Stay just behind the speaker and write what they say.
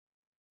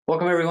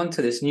Welcome, everyone,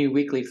 to this new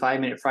weekly 5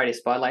 Minute Friday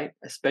Spotlight,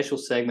 a special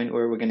segment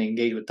where we're going to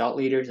engage with thought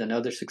leaders and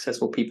other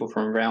successful people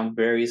from around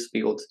various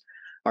fields.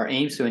 Our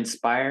aim is to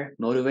inspire,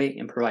 motivate,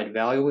 and provide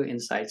valuable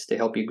insights to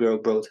help you grow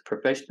both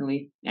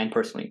professionally and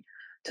personally.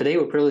 Today,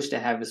 we're privileged to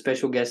have a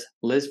special guest,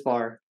 Liz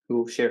Farr, who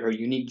will share her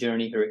unique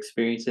journey, her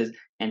experiences,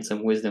 and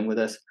some wisdom with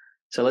us.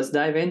 So let's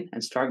dive in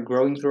and start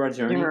growing through our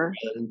journey Sure.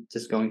 rather than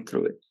just going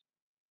through it.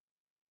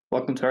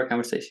 Welcome to our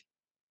conversation.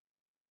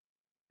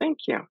 Thank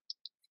you.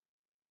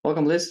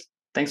 Welcome, Liz.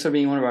 Thanks for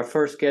being one of our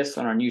first guests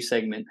on our new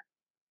segment.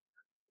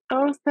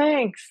 Oh,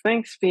 thanks.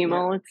 Thanks,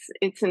 Vimal.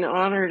 It's an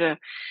honor to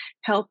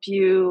help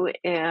you,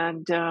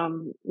 and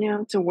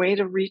it's a way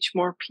to reach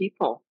more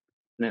people.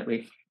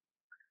 Definitely.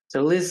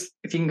 So, Liz,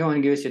 if you can go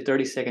and give us your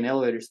 30-second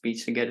elevator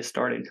speech to get us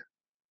started.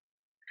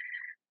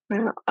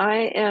 Well,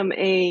 I am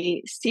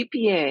a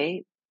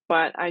CPA,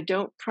 but I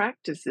don't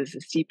practice as a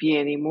CPA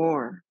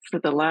anymore. For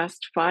the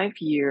last 5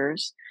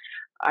 years,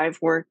 I've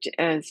worked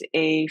as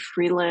a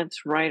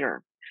freelance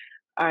writer.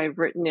 I've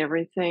written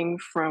everything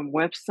from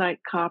website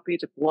copy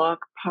to blog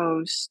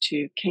posts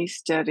to case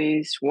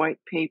studies, white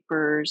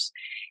papers,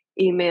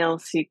 email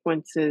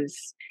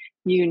sequences,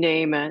 you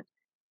name it.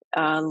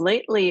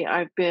 Lately,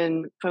 I've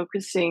been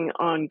focusing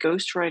on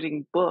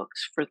ghostwriting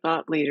books for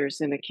thought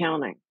leaders in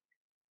accounting.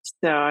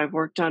 So I've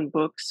worked on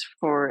books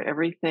for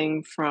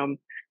everything from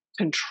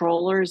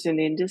controllers in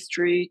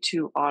industry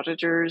to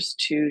auditors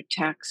to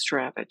tax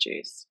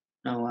strategies.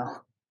 Oh,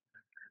 wow.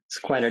 It's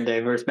quite a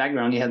diverse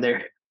background you have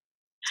there.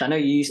 So, I know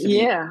you used to be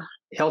Yeah,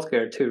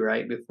 healthcare too,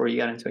 right? Before you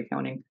got into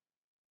accounting.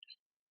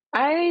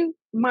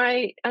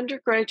 my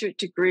undergraduate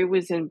degree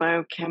was in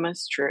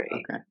biochemistry,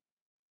 Okay.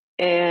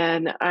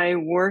 and I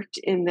worked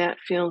in that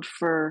field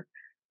for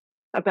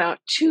about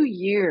 2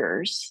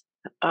 years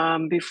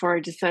before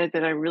I decided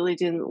that I really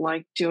didn't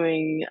like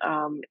doing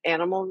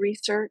animal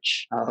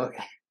research. Oh,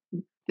 okay.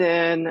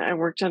 Then I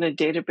worked on a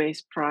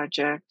database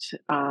project.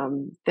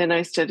 Then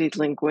I studied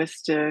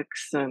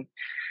linguistics and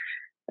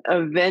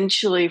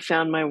eventually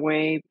found my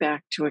way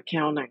back to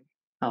accounting.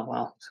 Oh,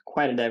 wow. It's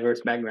quite a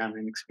diverse background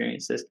and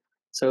experiences.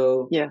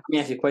 So, Yes. let me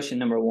ask you question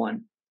number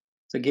one.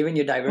 So, given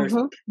your diverse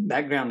hmm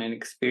background and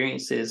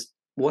experiences,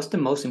 what's the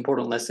most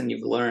important lesson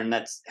you've learned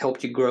that's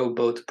helped you grow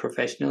both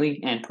professionally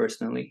and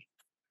personally?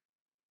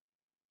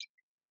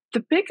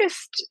 The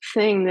biggest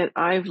thing that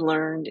I've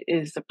learned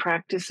is the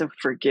practice of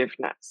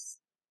forgiveness.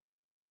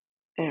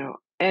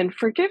 And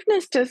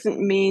forgiveness doesn't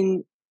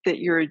mean that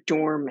you're a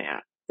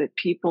doormat, that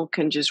people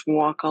can just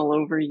walk all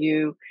over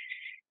you.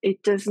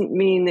 It doesn't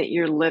mean that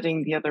you're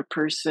letting the other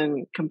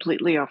person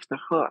completely off the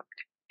hook.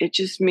 It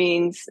just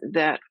means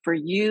that for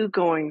you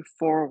going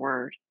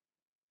forward,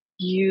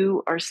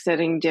 you are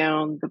setting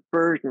down the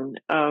burden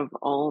of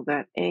all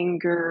that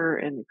anger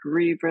and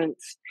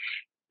grievance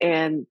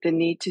and the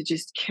need to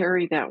just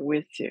carry that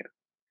with you.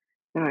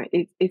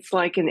 It's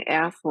like an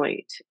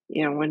athlete.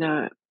 When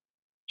a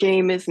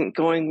game isn't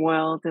going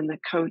well, then the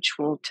coach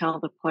will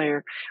tell the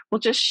player, well,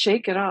 just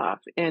shake it off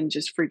and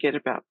just forget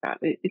about that.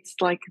 It's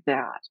like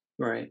that.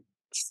 Right.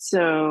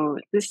 So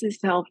this has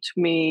helped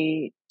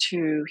me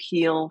to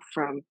heal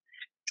from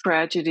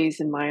tragedies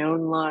in my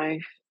own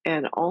life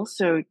and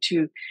also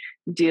to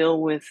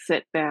deal with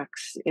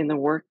setbacks in the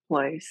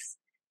workplace,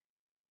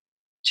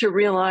 to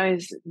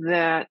realize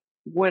that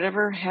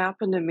whatever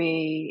happened to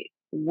me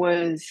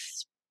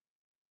was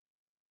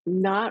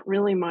not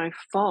really my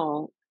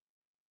fault,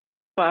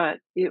 but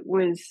it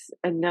was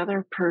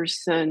another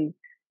person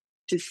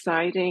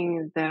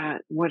deciding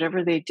that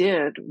whatever they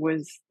did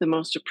was the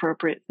most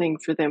appropriate thing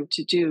for them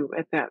to do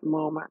at that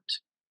moment.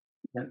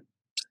 Yeah.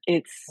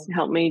 It's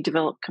helped me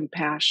develop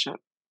compassion.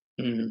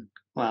 Mhm.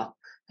 Wow.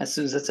 That's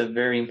a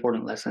very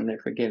important lesson there,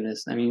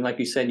 forgiveness. I mean, like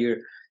you said,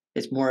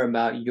 it's more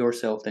about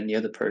yourself than the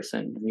other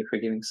person when you're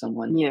forgiving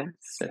someone. Yes,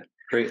 It's a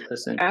great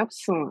lesson.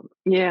 absolutely.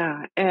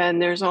 Yeah. And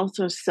there's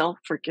also self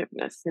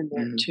forgiveness in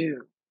there Mhm.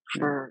 too, Yeah.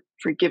 for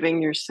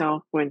forgiving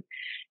yourself when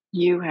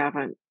you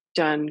haven't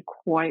done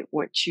quite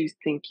what you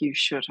think you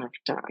should have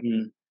done.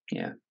 Mm.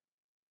 Yeah.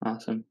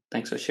 Awesome.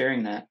 Thanks for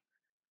sharing that. Of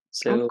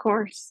So,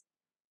 course.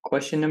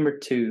 question number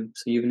two.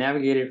 So, you've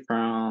navigated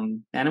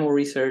from animal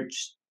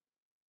research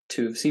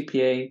to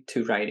CPA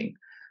to writing.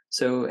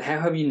 So,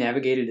 how have you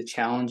navigated the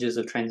challenges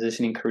of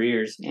transitioning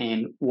careers,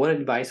 and what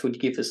advice would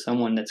you give to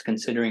someone that's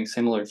considering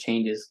similar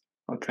changes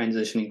of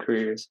transitioning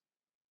careers?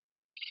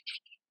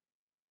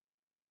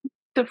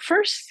 The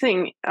first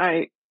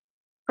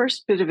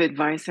bit of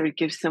advice I would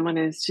give someone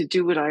is to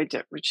do what I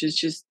did, which is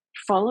just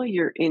follow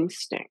your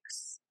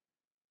instincts.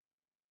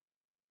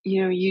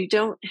 You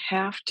don't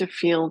have to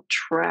feel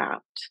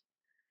trapped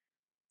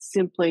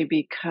simply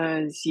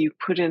because you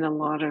put in a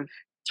lot of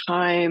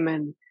time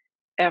and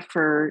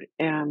effort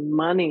and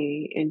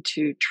money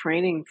into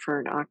training for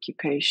an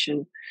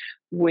occupation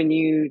when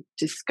you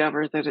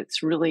discover that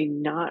it's really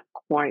not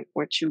quite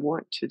what you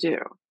want to do.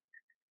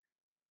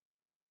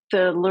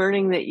 The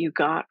learning that you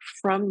got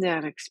from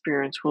that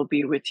experience will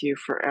be with you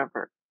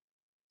forever.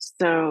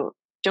 So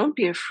don't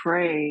be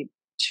afraid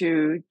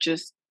to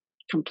just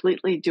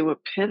completely do a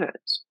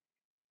pivot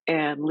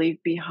and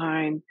leave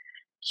behind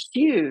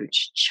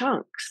huge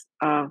chunks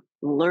of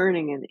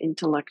learning and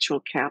intellectual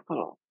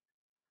capital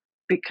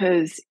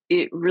because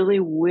it really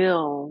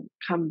will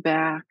come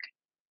back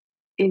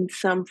in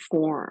some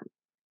form.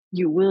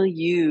 You will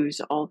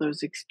use all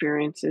those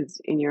experiences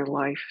in your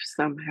life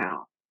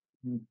somehow.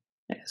 Mm.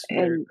 Yes,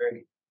 very, And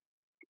very.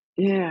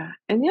 yeah,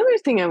 and the other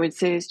thing I would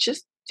say is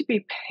just to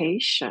be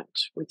patient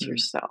with Mm,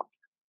 yourself.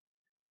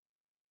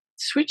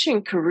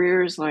 Switching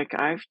careers like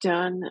I've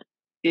done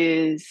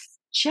is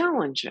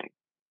challenging.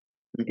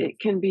 mhm. It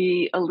can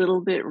be a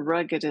little bit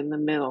rugged in the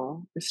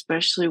middle,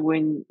 especially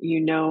when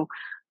you know,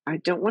 I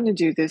don't want to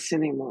do this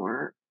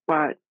anymore,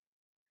 but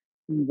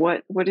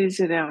what is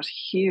it out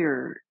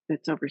here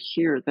that's over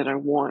here that I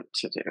want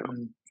to do?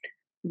 Mm,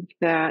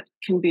 That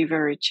can be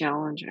very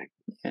challenging.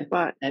 yeah.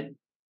 But And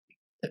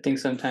I think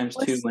sometimes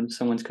too, let's when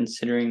someone's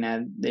considering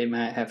that, they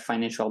might have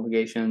financial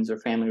obligations or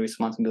family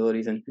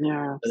responsibilities, and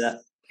yes.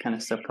 that kind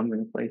of stuff comes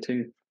into play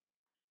too.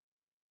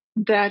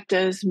 That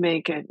does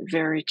make it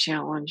very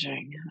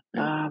challenging.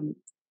 Yeah. Um,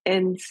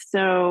 and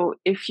so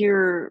if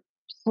you're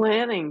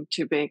planning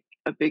to make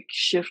a big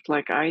shift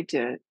like I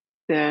did,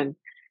 then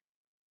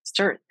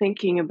start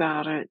thinking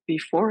about it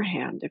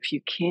beforehand if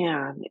you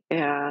can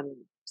and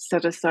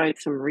set aside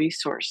some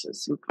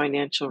resources, some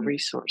financial Mm,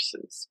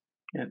 resources.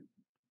 yeah.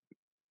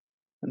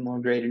 And more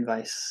great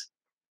advice.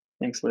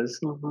 Thanks, Liz.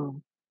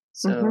 Mhm.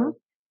 Mhm. So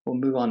we'll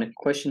move on to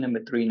question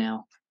number three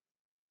now.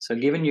 So,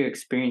 given your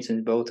experience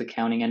in both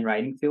accounting and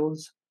writing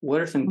fields,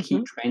 what are some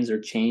key Mhm. trends or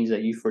changes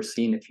that you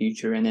foresee in the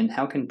future? And then,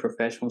 how can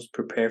professionals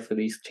prepare for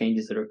these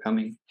changes that are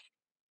coming?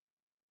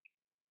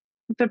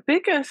 The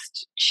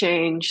biggest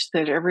change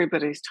that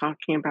everybody's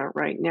talking about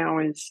right now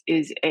is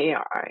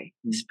AI,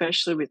 Mm,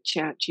 especially with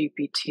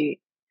ChatGPT.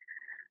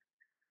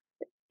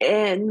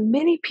 And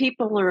many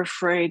people are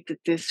afraid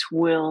that this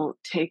will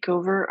take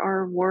over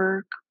our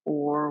work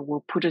or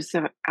will put us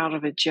out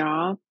of a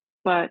job,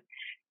 but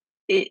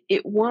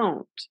it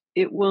won't.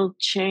 It will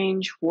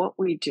change what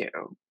we do.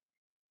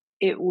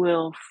 It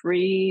will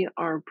free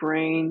our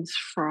brains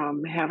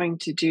from having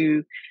to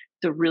do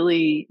the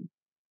really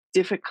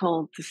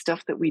difficult, the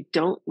stuff that we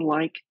don't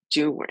like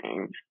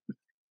doing,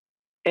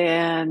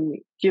 and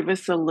give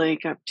us a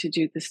leg up to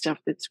do the stuff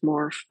that's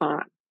more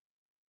fun.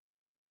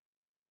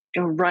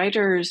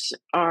 Writers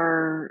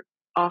are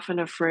often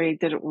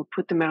afraid that it will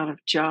put them out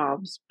of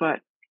jobs,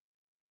 but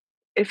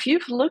if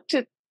you've looked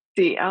at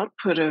the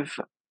output of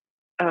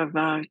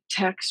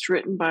text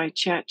written by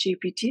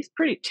ChatGPT, it's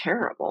pretty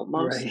terrible right.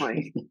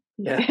 mostly.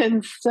 Yeah.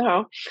 And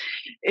so,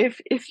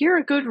 if you're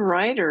a good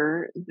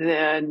writer,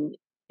 then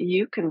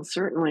you can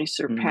certainly Mm,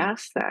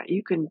 surpass that.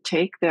 You can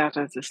take that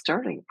as a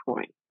starting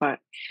point, but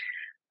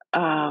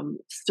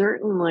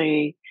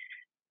certainly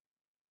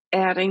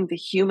adding the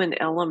human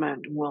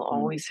element will mm,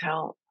 always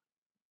help.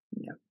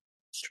 yeah.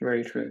 It's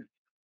very true.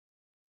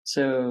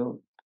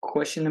 So,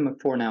 question number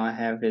four now I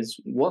have is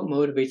what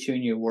motivates you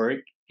in your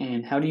work,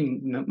 and how do you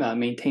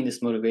maintain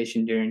this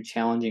motivation during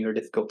challenging or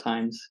difficult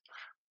times?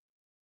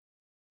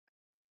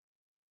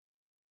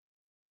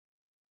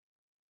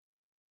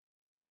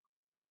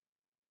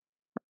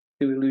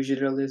 Do we lose you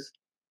there, Liz?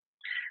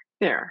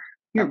 There,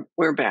 Oh,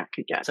 we're back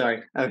again.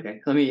 sorry.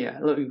 Okay. Let me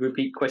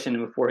repeat question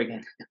number four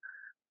again.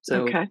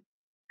 So, Okay.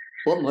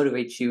 what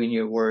motivates you in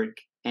your work,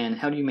 and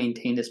how do you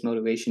maintain this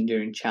motivation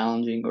during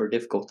challenging or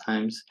difficult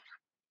times?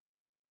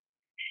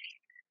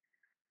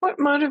 What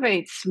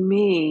motivates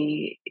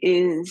me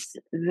is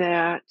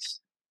that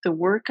the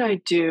work I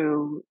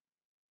do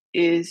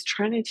is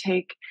trying to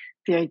take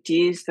the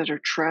ideas that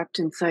are trapped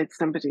inside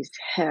somebody's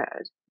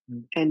head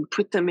Mm, and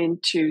put them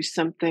into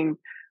something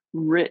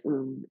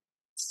written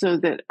so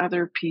that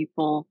other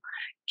people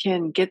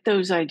can get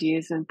those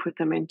ideas and put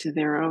them into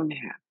their own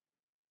head.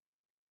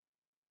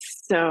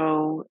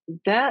 So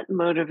that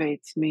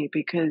motivates me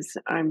because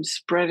I'm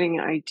spreading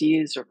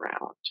ideas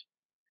around.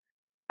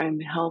 I'm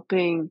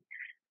helping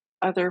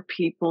other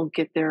people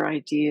get their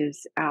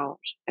ideas out,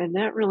 and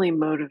that really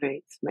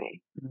motivates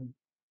me. mm,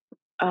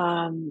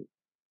 Um,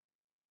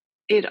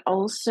 it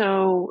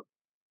also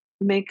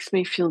makes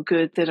me feel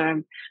good that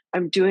I'm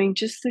doing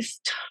just this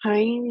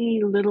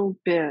tiny little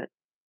bit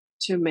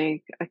to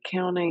make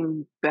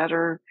accounting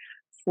better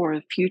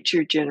for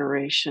future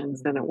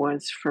generations than it mm.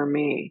 was for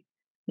me.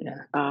 Yeah,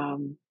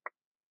 Um,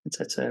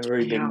 that's a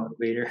very you big know,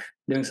 motivator.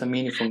 Doing some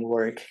meaningful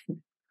work.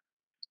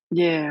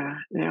 yeah.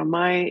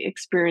 My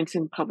experience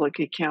in public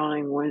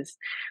accounting was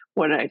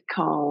what I'd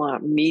call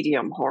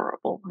medium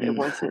horrible. It Mm,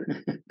 wasn't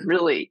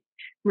really,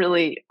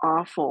 really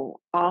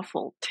awful,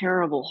 awful,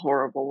 terrible,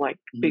 horrible like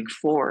Big mm,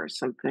 Four or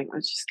something. It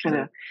was just kind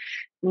right, of,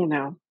 you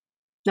know,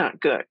 not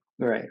good.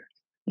 right.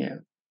 Yeah,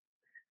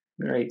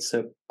 right.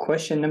 So,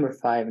 question number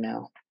five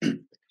now.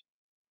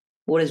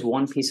 What is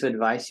one piece of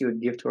advice you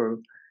would give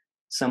to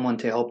someone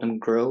to help them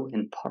grow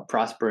and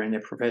prosper in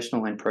their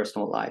professional and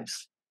personal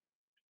lives?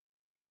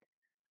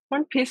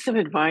 One piece of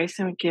advice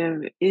I would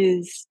give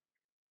is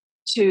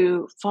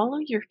to follow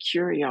your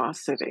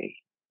curiosity.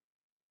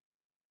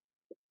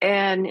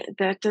 And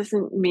that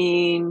doesn't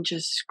mean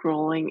just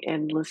scrolling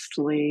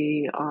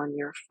endlessly on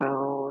your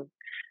phone.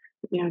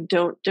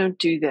 Don't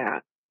do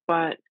that.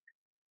 but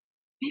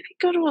maybe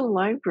go to a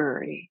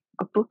library,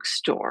 a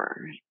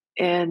bookstore,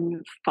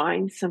 and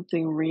find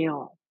something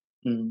real.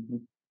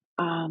 Mhm.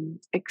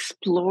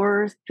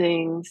 Explore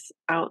things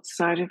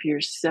outside of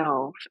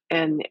yourself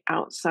and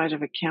outside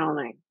of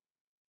accounting.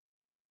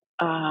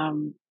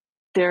 Um,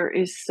 there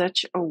is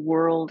such a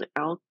world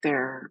out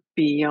there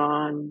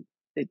beyond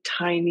the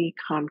tiny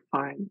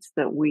confines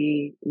that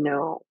we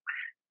know.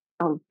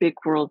 A big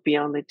world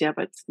beyond the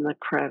debits and the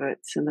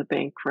credits and the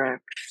bank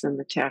recs and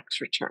the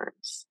tax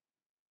returns.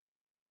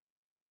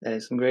 That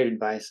is some great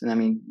advice. And I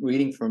mean,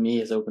 reading for me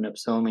has opened up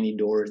so many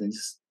doors and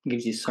just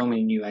gives you so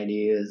many new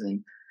ideas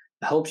and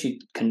helps you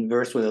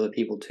converse with other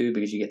people too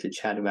because you get to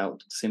chat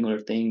about similar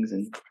things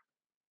and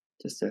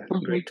just a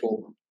Mhm. great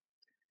tool.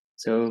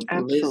 So, Liz,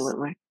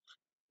 Absolutely.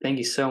 thank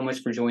you so much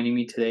for joining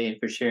me today and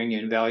for sharing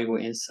your invaluable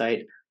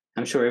insight.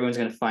 I'm sure everyone's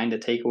going to find the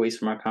takeaways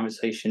from our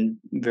conversation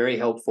very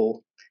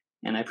helpful.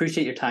 And I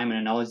appreciate your time and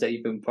the knowledge that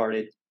you've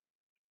imparted.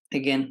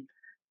 Again,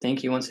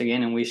 thank you once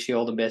again and wish you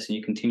all the best in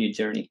your continued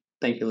journey.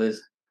 Thank you,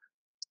 Liz.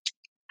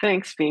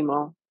 Thanks,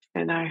 Vimal.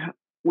 And I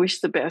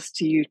wish the best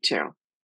to you too.